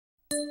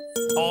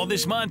All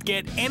this month,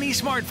 get any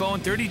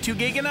smartphone 32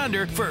 gig and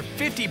under for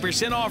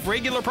 50% off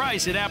regular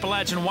price at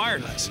Appalachian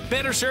Wireless.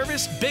 Better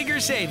service, bigger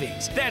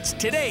savings. That's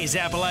today's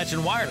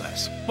Appalachian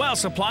Wireless. While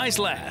supplies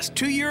last,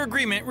 2-year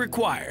agreement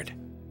required.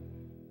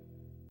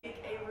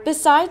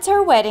 Besides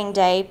her wedding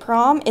day,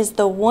 prom is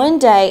the one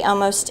day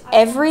almost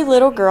every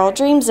little girl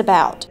dreams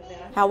about.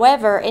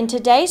 However, in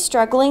today's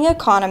struggling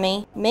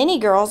economy, many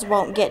girls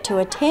won't get to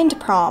attend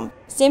prom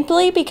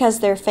simply because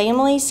their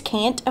families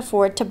can't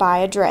afford to buy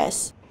a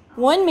dress.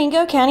 One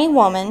Mingo County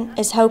woman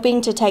is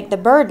hoping to take the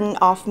burden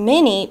off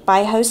many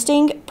by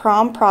hosting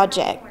Prom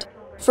Project.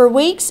 For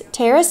weeks,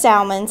 Tara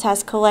Salmons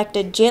has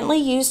collected gently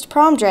used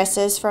prom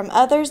dresses from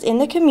others in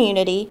the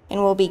community and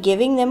will be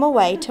giving them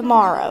away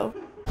tomorrow.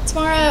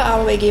 Tomorrow I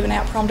will be giving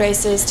out prom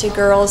dresses to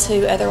girls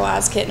who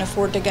otherwise couldn't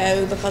afford to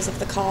go because of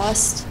the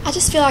cost. I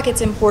just feel like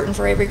it's important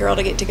for every girl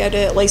to get to go to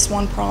at least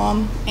one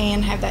prom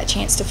and have that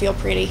chance to feel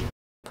pretty.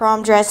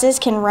 Prom dresses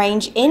can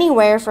range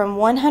anywhere from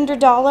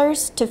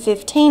 $100 to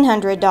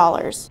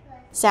 $1,500.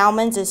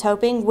 Salmons is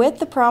hoping with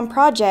the Prom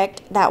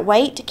Project that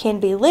weight can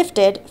be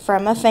lifted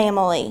from a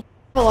family.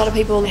 A lot of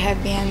people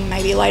have been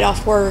maybe laid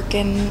off work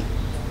and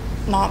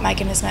not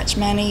making as much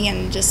money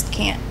and just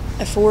can't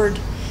afford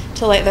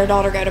to let their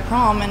daughter go to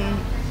prom, and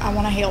I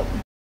want to help.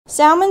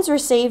 Salmons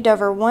received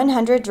over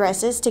 100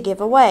 dresses to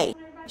give away.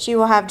 She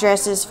will have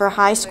dresses for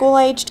high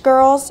school-aged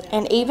girls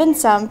and even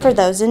some for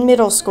those in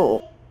middle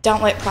school.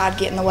 Don't let pride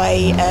get in the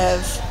way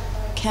of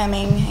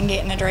coming and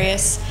getting a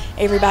dress.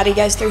 Everybody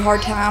goes through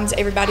hard times,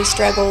 everybody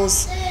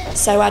struggles,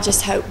 so I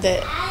just hope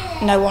that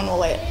no one will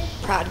let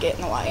pride get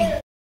in the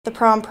way. The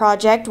Prom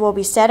Project will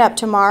be set up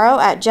tomorrow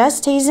at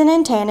Just Teasin'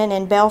 and Tannin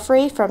in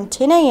Belfry from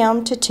 10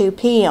 a.m. to 2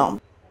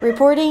 p.m.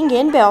 Reporting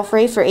in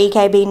Belfry for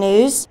EKB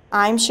News,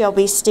 I'm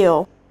Shelby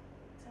Steele.